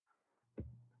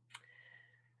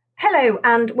Hello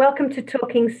and welcome to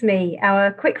Talking SME,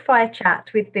 our quick-fire chat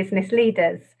with business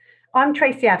leaders. I'm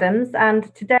Tracy Adams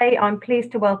and today I'm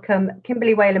pleased to welcome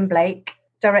Kimberly Whalen-Blake,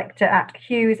 Director at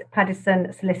Hughes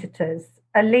Paddison Solicitors,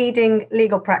 a leading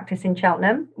legal practice in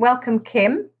Cheltenham. Welcome,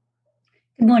 Kim.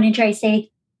 Good morning,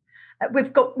 Tracy.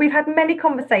 We've had many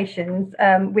conversations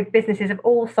with businesses of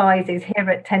all sizes here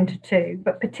at 10 to 2,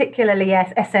 but particularly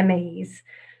SMEs.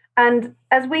 And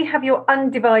as we have your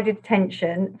undivided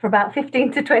attention for about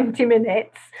 15 to 20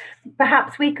 minutes,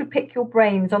 perhaps we could pick your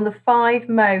brains on the 5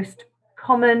 most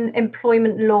common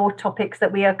employment law topics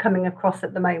that we are coming across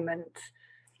at the moment.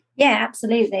 Yeah,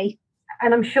 absolutely.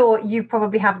 And I'm sure you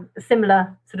probably have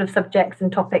similar sort of subjects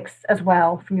and topics as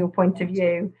well from your point of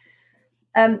view.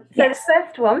 Yes. The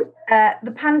first one,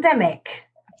 the pandemic.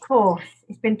 Of course,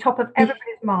 it's been top of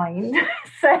everybody's mind.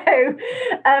 So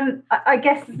I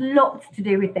guess there's lots to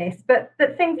do with this, but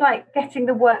things like getting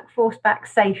the workforce back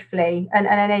safely and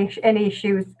any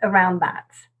issues around that.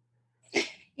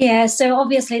 Yeah, so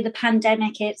obviously the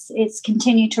pandemic, it's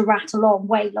continued to rattle on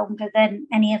way longer than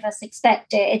any of us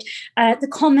expected. The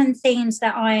common themes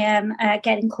that I am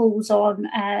getting calls on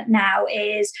now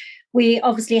is we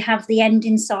obviously have the end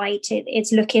in sight.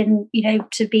 It's looking,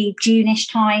 to be June-ish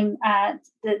time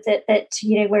that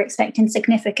we're expecting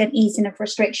significant easing of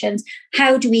restrictions.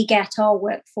 How do we get our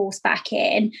workforce back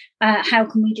in? How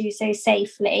can we do so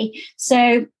safely?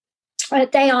 So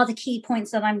they are the key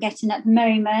points that I'm getting at the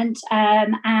moment.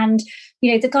 And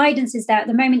the guidance is that at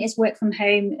the moment is work from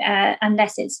home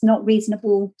unless it's not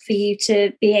reasonable for you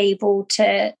to be able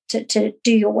to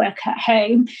do your work at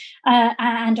home.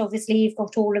 And obviously you've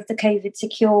got all of the COVID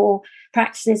secure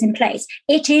practices in place.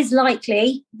 It is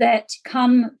likely that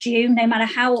come June, no matter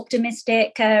how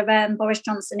optimistic Boris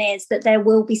Johnson is, that there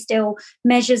will be still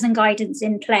measures and guidance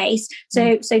in place.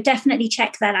 So definitely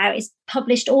check that out. It's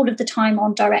published all of the time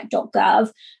on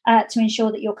direct.gov to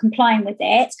ensure that you're complying with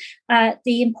it.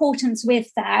 The importance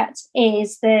with that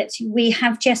is that we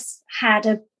have just had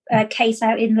a case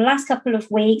out in the last couple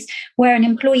of weeks where an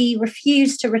employee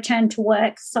refused to return to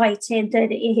work, cited that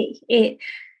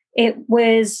it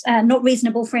was not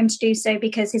reasonable for him to do so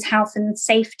because his health and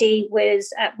safety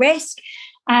was at risk.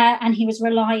 And he was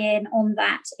relying on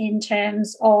that in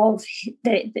terms of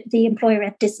the employer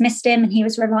had dismissed him, and he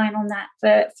was relying on that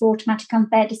for automatic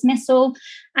unfair dismissal.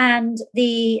 And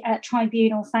the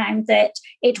tribunal found that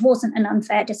it wasn't an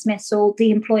unfair dismissal.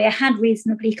 The employer had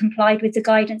reasonably complied with the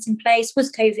guidance in place,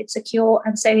 was COVID secure,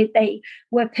 and so they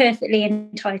were perfectly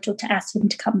entitled to ask him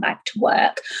to come back to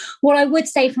work. What I would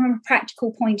say from a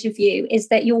practical point of view is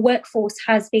that your workforce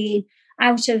has been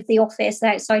out of the office,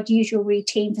 outside usual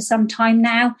routine for some time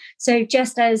now. So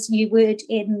just as you would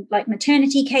in like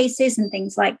maternity cases and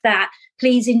things like that,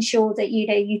 please ensure that,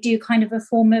 you do kind of a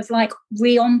form of like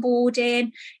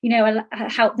re-onboarding,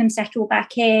 help them settle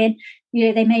back in.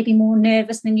 They may be more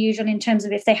nervous than usual in terms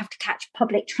of if they have to catch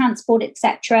public transport,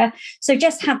 etc. So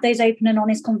just have those open and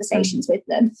honest conversations with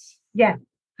them. Yeah,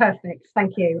 perfect.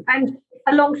 Thank you. And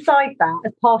alongside that,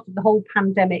 as part of the whole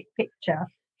pandemic picture,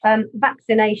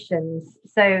 vaccinations.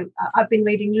 So I've been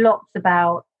reading lots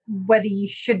about whether you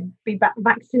should be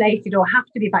vaccinated or have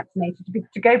to be vaccinated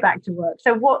to go back to work.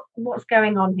 So what's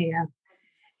going on here?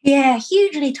 Yeah,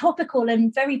 hugely topical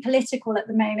and very political at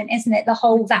the moment, isn't it? The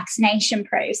whole vaccination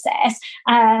process.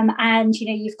 And,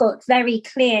 you've got very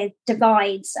clear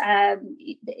divides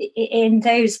in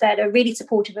those that are really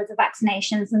supportive of the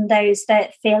vaccinations and those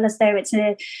that feel as though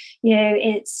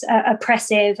it's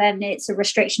oppressive and it's a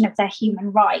restriction of their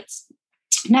human rights.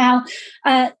 Now,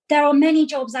 there are many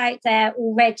jobs out there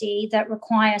already that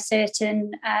require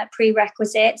certain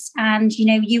prerequisites. And,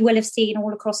 you will have seen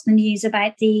all across the news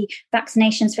about the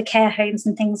vaccinations for care homes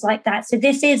and things like that. So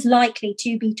this is likely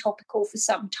to be topical for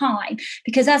some time,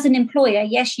 because as an employer,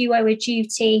 yes, you owe a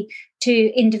duty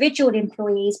to individual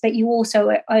employees, but you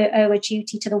also owe a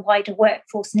duty to the wider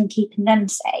workforce and in keeping them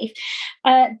safe.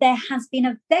 There has been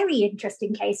a very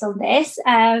interesting case on this.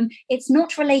 It's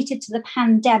not related to the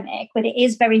pandemic, but it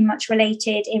is very much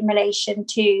related in relation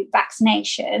to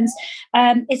vaccinations.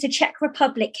 It's a Czech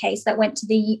Republic case that went to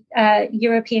the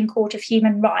European Court of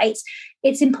Human Rights.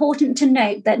 It's important to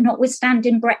note that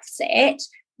notwithstanding Brexit,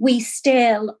 we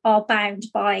still are bound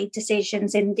by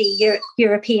decisions in the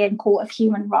European Court of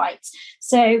Human Rights.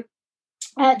 So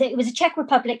it was a Czech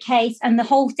Republic case, and the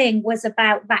whole thing was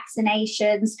about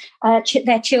vaccinations,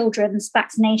 their children's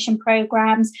vaccination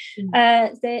programs.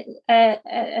 A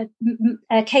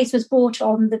case was brought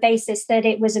on the basis that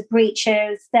it was a breach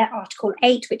of their Article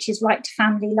 8, which is right to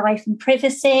family life and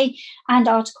privacy, and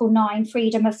Article 9,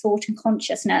 freedom of thought and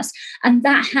consciousness. And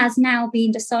that has now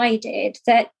been decided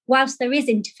that whilst there is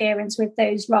interference with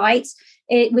those rights,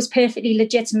 it was perfectly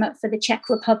legitimate for the Czech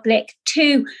Republic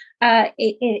to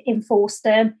enforce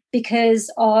them because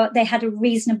they had a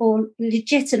reasonable,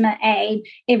 legitimate aim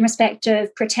in respect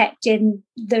of protecting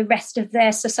the rest of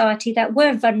their society that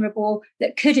were vulnerable,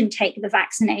 that couldn't take the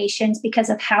vaccinations because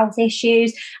of health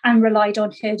issues and relied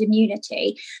on herd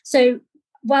immunity. So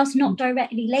whilst not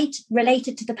directly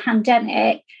related to the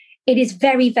pandemic, it is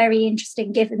very, very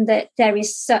interesting given that there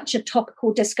is such a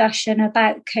topical discussion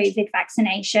about COVID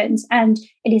vaccinations, and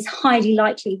it is highly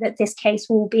likely that this case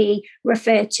will be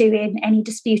referred to in any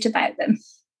dispute about them.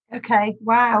 Okay,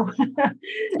 wow.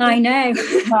 I know.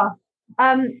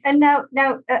 And now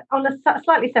on a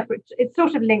slightly separate, it's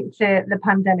sort of linked to the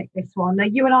pandemic, this one. Now,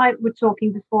 you and I were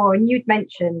talking before, and you'd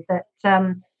mentioned that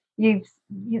a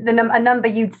number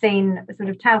you'd seen sort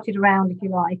of touted around, if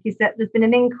you like, is that there's been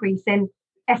an increase in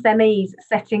SMEs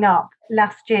setting up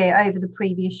last year over the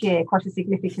previous year, quite a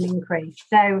significant increase.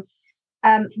 So,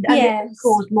 yes. It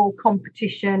caused more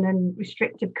competition and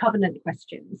restrictive covenant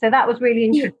questions. So that was really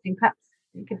interesting. Perhaps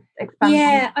you could expand.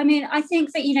 Yeah, I mean, I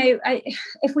think that,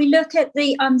 if we look at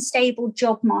the unstable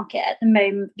job market at the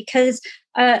moment, because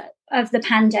of the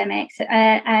pandemic,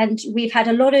 and we've had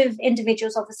a lot of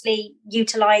individuals obviously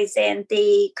utilising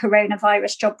the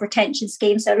coronavirus job retention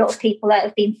scheme, so a lot of people that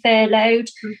have been furloughed,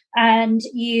 and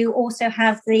you also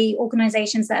have the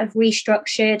organisations that have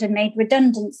restructured and made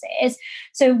redundancies.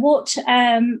 So what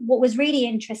was really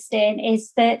interesting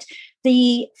is that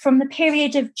from the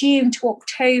period of June to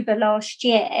October last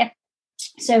year,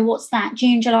 so what's that?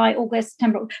 June, July, August,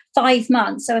 September, 5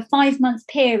 months. So a 5-month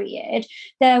period,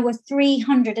 there were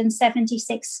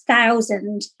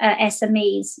 376,000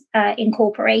 SMEs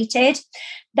incorporated.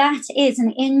 That is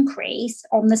an increase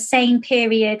on the same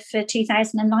period for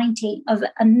 2019 of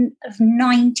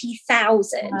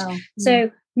 90,000. Wow.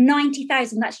 So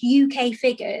 90,000, that's UK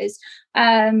figures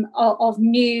of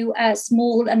new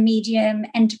small and medium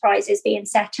enterprises being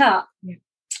set up. Yeah.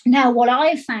 Now, what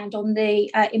I've found on the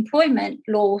employment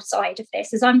law side of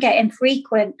this is I'm getting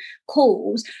frequent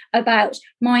calls about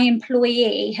my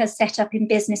employee has set up in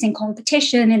business in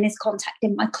competition and is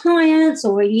contacting my clients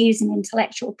or using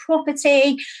intellectual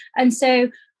property. And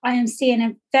so I am seeing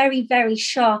a very, very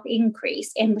sharp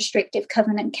increase in restrictive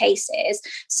covenant cases.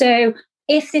 So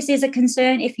if this is a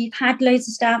concern, if you've had loads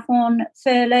of staff on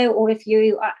furlough, or if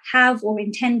you have or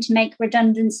intend to make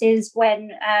redundancies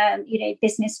when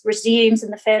business resumes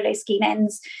and the furlough scheme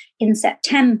ends in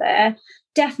September,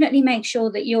 definitely make sure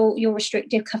that your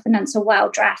restrictive covenants are well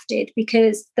drafted,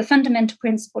 because the fundamental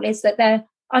principle is that they're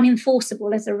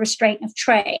unenforceable as a restraint of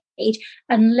trade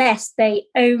unless they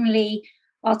only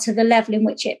are to the level in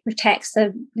which it protects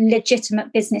a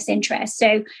legitimate business interest.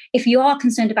 So if you are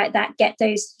concerned about that, get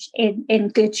those in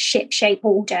good ship-shape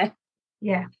order.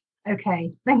 Yeah.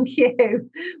 Okay. Thank you.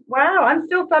 Wow. I'm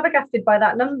still flabbergasted by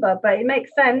that number, but it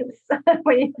makes sense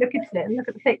when you look at it and look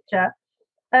at the picture.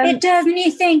 It does. And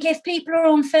you think if people are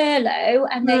on furlough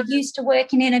and they're used to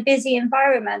working in a busy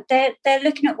environment, they're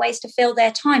looking at ways to fill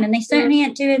their time, and they certainly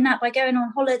aren't doing that by going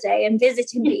on holiday and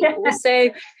visiting people. Yeah. So,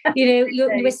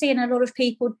 we're seeing a lot of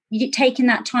people taking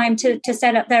that time to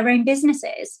set up their own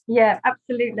businesses. Yeah,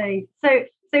 absolutely. So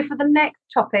for the next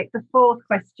topic, the fourth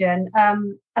question,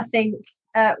 I think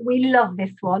we love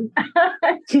this one.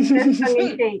 So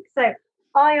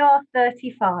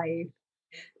IR35.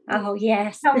 Oh,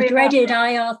 yes, the dreaded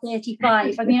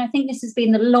IR35. I mean, I think this has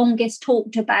been the longest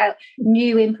talked about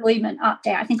new employment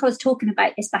update. I think I was talking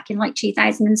about this back in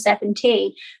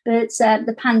 2017, but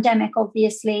the pandemic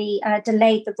obviously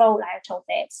delayed the rollout of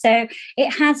it. So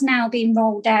it has now been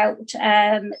rolled out,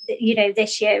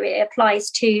 this year. It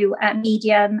applies to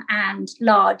medium and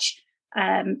large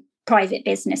private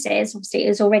businesses. Obviously, it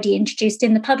was already introduced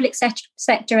in the public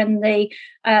sector, and the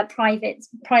private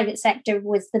sector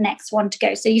was the next one to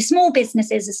go. So your small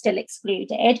businesses are still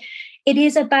excluded. It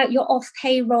is about your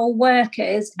off-payroll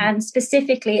workers, and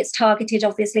specifically it's targeted,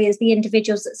 obviously, as the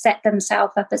individuals that set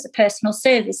themselves up as a personal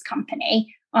service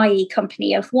company, i.e.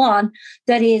 company of one,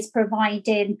 that is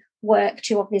providing work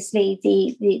to obviously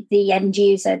the end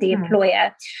user, the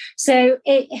employer. So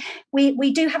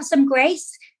we do have some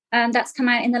grace. That's come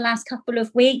out in the last couple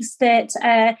of weeks, that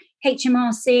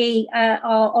HMRC are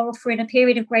offering a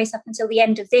period of grace up until the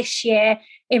end of this year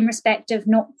in respect of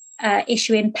not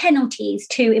issuing penalties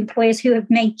to employers who have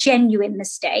made genuine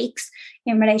mistakes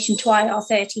in relation to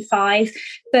IR35,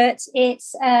 but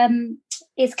it's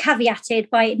caveated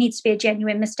by it needs to be a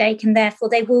genuine mistake, and therefore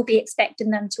they will be expecting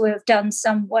them to have done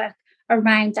some work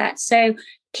around that. So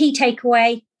key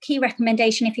takeaway, key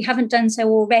recommendation, if you haven't done so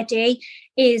already,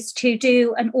 is to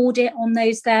do an audit on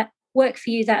those that work for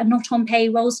you that are not on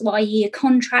payroll, so i.e. your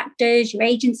contractors, your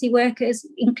agency workers,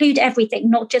 include everything,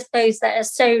 not just those that are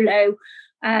solo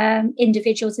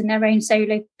individuals in their own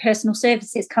solo personal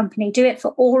services company. Do it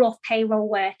for all off payroll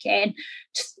working.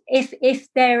 If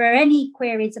there are any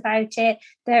queries about it,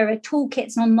 there are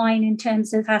toolkits online in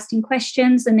terms of asking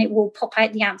questions, and it will pop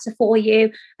out the answer for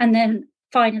you. And then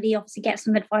finally, obviously, get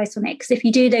some advice on it. Because if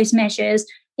you do those measures,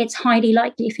 it's highly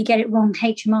likely if you get it wrong,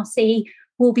 HMRC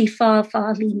will be far,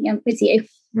 far lenient with you.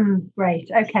 Great.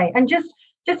 Okay. And just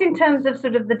in terms of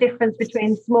sort of the difference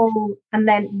between small and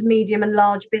then medium and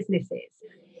large businesses,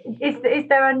 is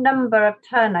there a number of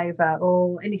turnover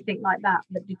or anything like that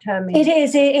determines? It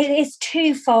is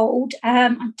twofold.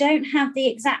 I don't have the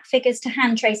exact figures to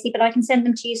hand, Tracy, but I can send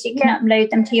them to you so you can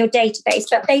upload them to your database.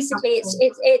 But basically,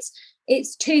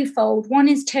 it's twofold. One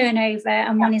is turnover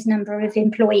and one is number of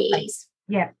employees.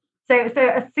 Yeah. So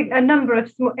a number of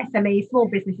small SMEs, small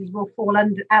businesses will fall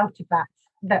out of that.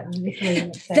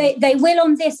 They will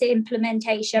on this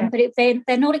implementation, but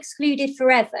they're not excluded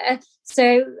forever.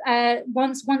 So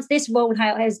once this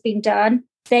rollout has been done,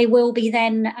 they will be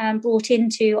then brought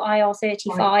into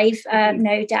IR35,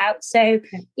 no doubt. So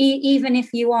even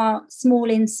if you are small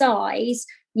in size,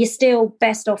 you're still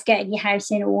best off getting your house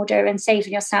in order and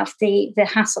saving yourself the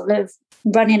hassle of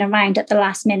running around at the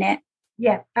last minute.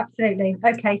 Yeah, absolutely.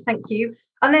 Okay, thank you.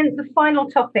 And then the final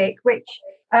topic, which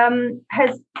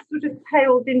has sort of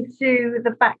paled into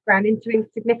the background, into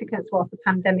insignificance whilst the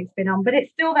pandemic's been on, but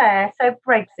it's still there. So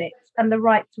Brexit and the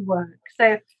right to work.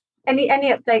 So any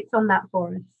updates on that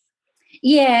for us?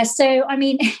 Yeah, so I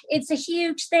mean, it's a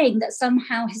huge thing that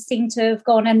somehow has seemed to have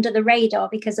gone under the radar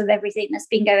because of everything that's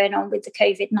been going on with the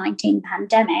COVID-19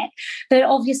 pandemic. But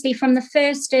obviously from the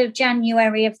 1st of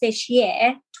January of this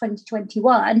year,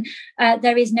 2021,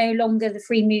 there is no longer the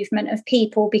free movement of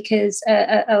people because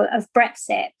of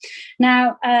Brexit.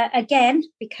 Now, again,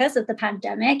 because of the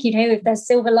pandemic, if there's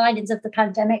silver linings of the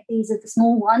pandemic, these are the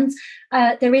small ones.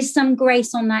 There is some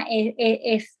grace on that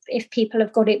if people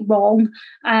have got it wrong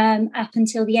up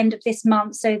until the end of this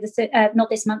month. So not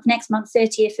this month, next month,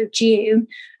 30th of June.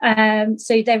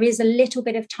 So there is a little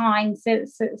bit of time for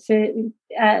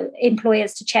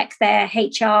employers to check their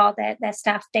HR, their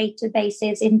staff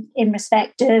databases in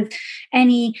respect of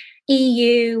any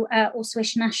EU or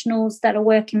Swiss nationals that are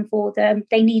working for them.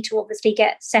 They need to obviously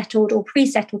get settled or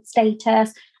pre-settled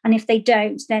status. And if they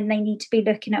don't, then they need to be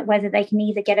looking at whether they can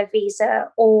either get a visa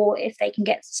or if they can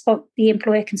get the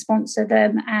employer can sponsor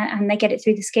them and they get it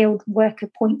through the skilled worker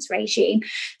points regime.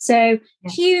 So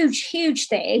huge, huge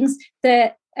things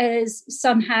that has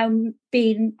somehow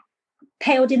been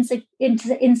paled into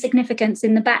insignificance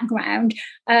in the background,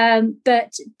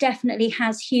 but definitely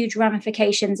has huge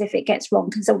ramifications if it gets wrong.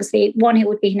 Because obviously, one, it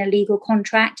would be an illegal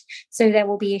contract, so there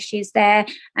will be issues there.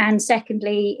 And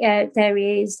secondly, there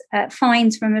is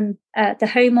fines from the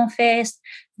Home Office.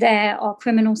 There are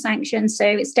criminal sanctions. So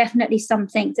it's definitely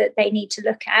something that they need to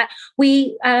look at.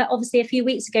 We obviously a few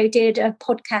weeks ago did a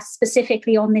podcast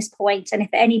specifically on this point. And if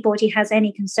anybody has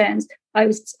any concerns, I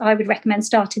would recommend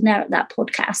starting there at that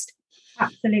podcast.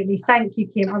 Absolutely. Thank you,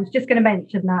 Kim. I was just going to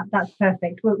mention that. That's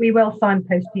perfect. We will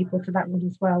signpost people to that one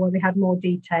as well, where we had more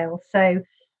detail. So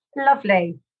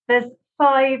lovely. There's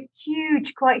 5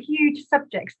 quite huge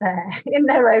subjects there in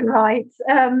their own right.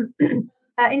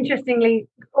 Interestingly,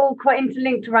 all quite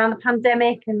interlinked around the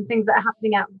pandemic and things that are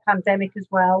happening out of the pandemic as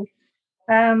well.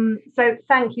 So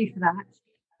thank you for that.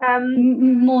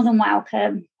 More than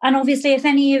welcome. And obviously, if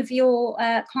any of your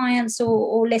clients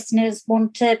or listeners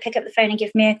want to pick up the phone and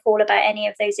give me a call about any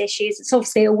of those issues, it's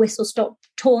obviously a whistle-stop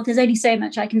tour. There's only so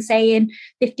much I can say in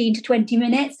 15 to 20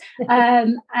 minutes.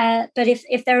 But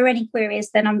if there are any queries,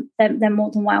 then they're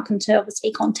more than welcome to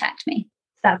obviously contact me.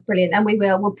 That's brilliant. And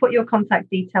we'll put your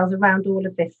contact details around all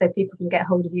of this so people can get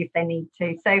hold of you if they need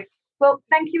to. So, well,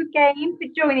 thank you again for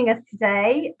joining us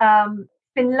today.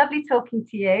 It's been lovely talking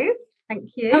to you.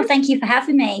 Thank you. Oh, thank you for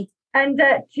having me. And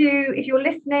if you're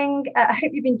listening, I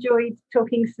hope you've enjoyed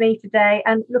talking to me today,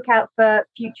 and look out for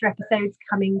future episodes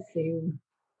coming soon.